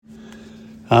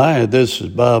Hi, this is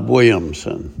Bob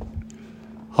Williamson.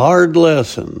 Hard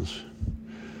lessons.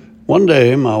 One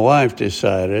day, my wife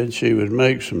decided she would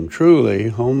make some truly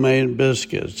homemade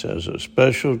biscuits as a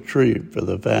special treat for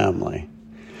the family.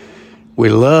 We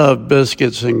loved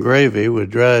biscuits and gravy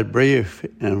with dried beef,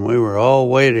 and we were all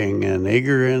waiting in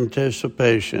eager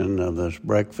anticipation of this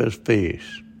breakfast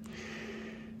feast.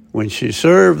 When she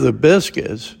served the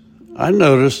biscuits, I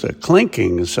noticed a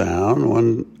clinking sound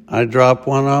when I dropped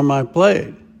one on my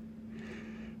plate.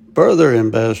 Further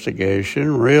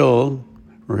investigation revealed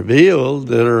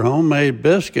that her homemade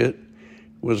biscuit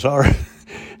was hard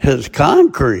as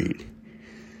concrete.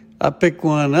 I picked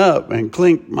one up and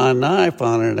clinked my knife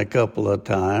on it a couple of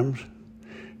times,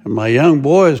 and my young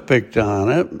boys picked up on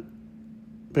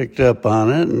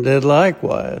it and did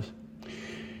likewise.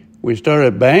 We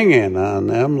started banging on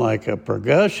them like a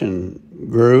percussion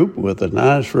group with a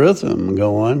nice rhythm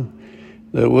going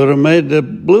that would have made the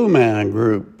Blue Man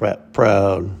Group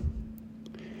proud.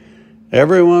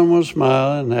 Everyone was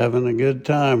smiling, having a good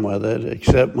time with it,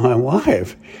 except my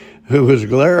wife, who was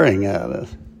glaring at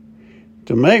us.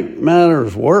 To make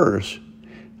matters worse,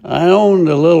 I owned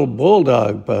a little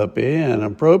bulldog puppy and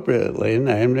appropriately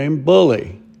named him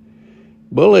Bully.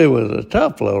 Bully was a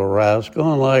tough little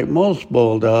rascal, and like most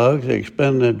bulldogs,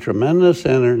 expended tremendous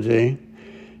energy,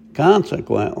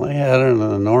 consequently had an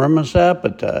enormous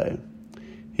appetite.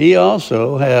 He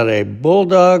also had a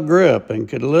bulldog grip and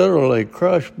could literally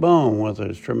crush bone with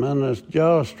his tremendous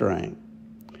jaw strength.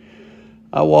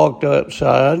 I walked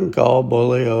outside and called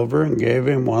Bully over and gave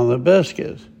him one of the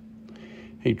biscuits.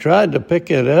 He tried to pick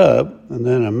it up and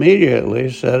then immediately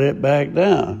set it back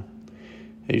down.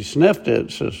 He sniffed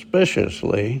it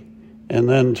suspiciously and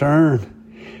then turned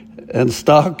and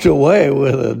stalked away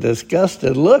with a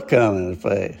disgusted look on his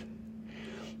face.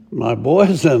 My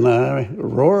boys and I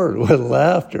roared with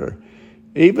laughter.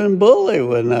 Even Bully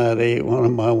would not eat one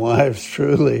of my wife's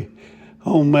truly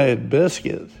homemade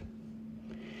biscuits.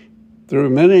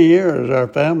 Through many years, our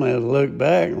family has looked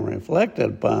back and reflected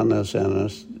upon this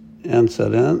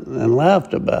incident and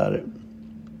laughed about it.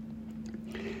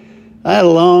 I had a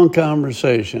long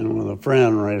conversation with a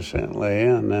friend recently,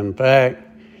 and in fact,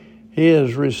 he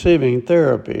is receiving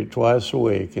therapy twice a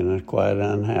week and is quite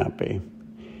unhappy.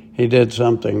 He did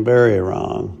something very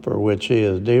wrong, for which he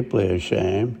is deeply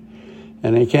ashamed,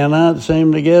 and he cannot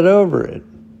seem to get over it.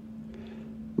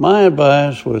 My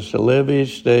advice was to live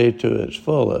each day to its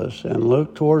fullest and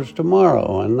look towards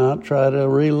tomorrow and not try to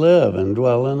relive and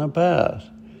dwell in the past.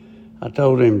 I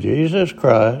told him Jesus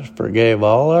Christ forgave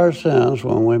all our sins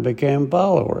when we became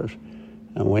followers,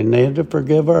 and we need to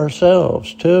forgive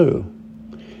ourselves too.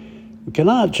 We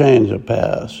cannot change the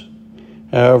past.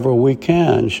 However, we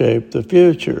can shape the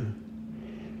future.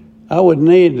 I would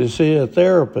need to see a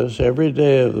therapist every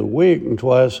day of the week and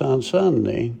twice on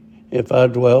Sunday if I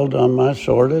dwelled on my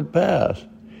sordid past.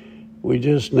 We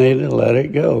just need to let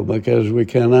it go because we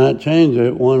cannot change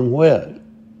it one whit.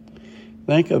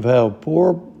 Think of how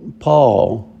poor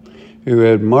Paul, who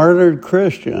had martyred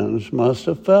Christians, must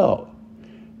have felt.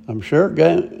 I'm sure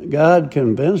God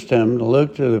convinced him to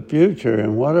look to the future,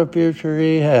 and what a future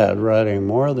he had, writing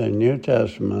more than New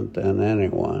Testament than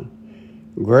anyone.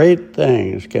 Great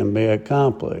things can be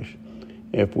accomplished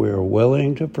if we are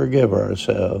willing to forgive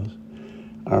ourselves,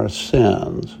 our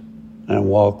sins, and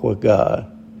walk with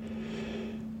God.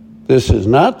 This is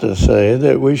not to say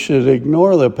that we should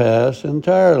ignore the past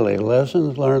entirely.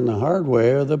 Lessons learned the hard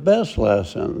way are the best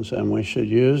lessons, and we should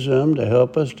use them to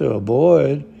help us to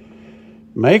avoid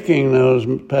making those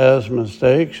past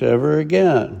mistakes ever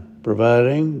again,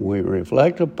 providing we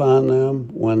reflect upon them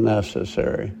when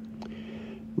necessary.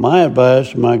 My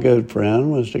advice to my good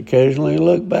friend was to occasionally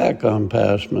look back on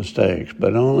past mistakes,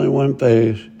 but only when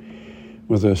faced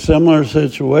with a similar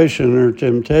situation or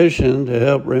temptation to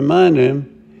help remind him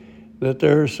that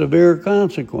there are severe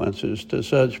consequences to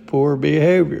such poor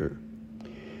behavior.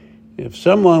 If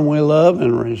someone we love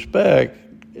and respect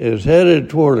is headed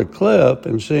toward a cliff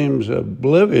and seems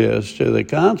oblivious to the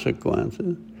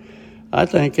consequences, I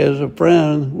think as a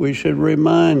friend we should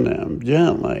remind them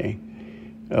gently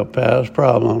of past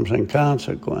problems and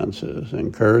consequences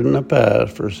incurred in the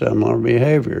past for similar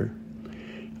behavior.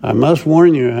 I must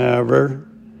warn you, however,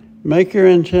 make sure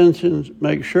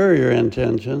your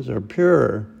intentions are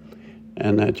pure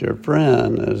and that your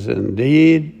friend is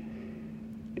indeed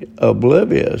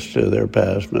oblivious to their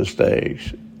past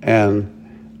mistakes and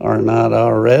are not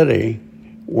already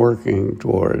working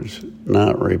towards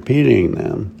not repeating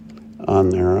them on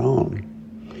their own.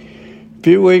 A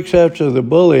few weeks after the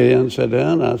Bully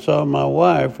incident, I saw my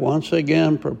wife once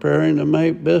again preparing to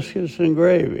make biscuits and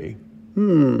gravy.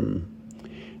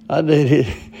 I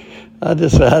I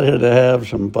decided to have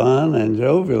some fun and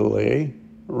jovially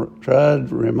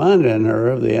tried reminding her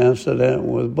of the incident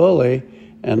with Bully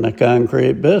and the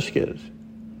concrete biscuits.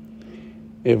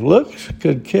 If looks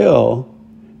could kill,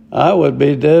 I would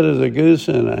be dead as a goose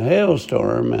in a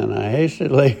hailstorm, and I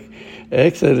hastily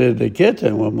exited the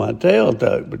kitchen with my tail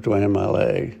tucked between my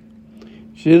legs.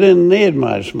 She didn't need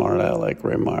my smart aleck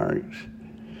remarks.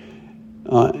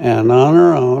 And on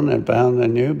her own, had found a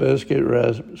new biscuit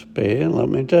recipe, and let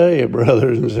me tell you,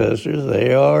 brothers and sisters,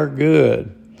 they are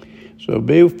good. So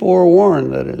be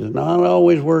forewarned that it does not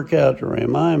always work out to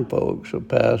remind folks of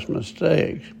past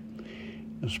mistakes,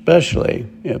 especially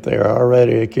if they are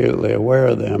already acutely aware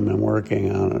of them and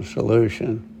working on a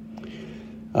solution.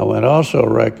 I would also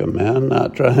recommend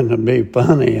not trying to be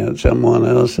funny at someone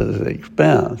else's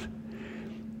expense.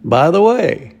 By the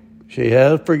way, she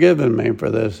has forgiven me for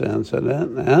this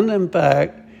incident, and in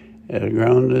fact, has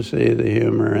grown to see the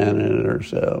humor in it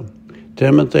herself.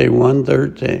 Timothy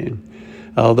 1:13.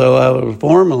 Although I was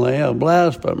formerly a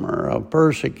blasphemer, a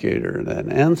persecutor, and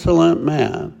an insolent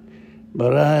man,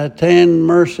 but I attained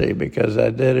mercy because I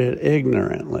did it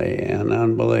ignorantly and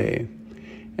unbelief.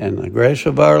 And the grace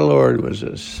of our Lord was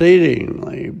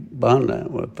exceedingly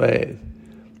abundant with faith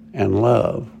and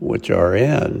love, which are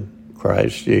in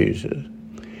Christ Jesus.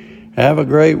 Have a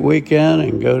great weekend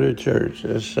and go to church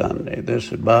this Sunday.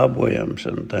 This is Bob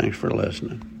Williamson. Thanks for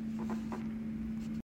listening.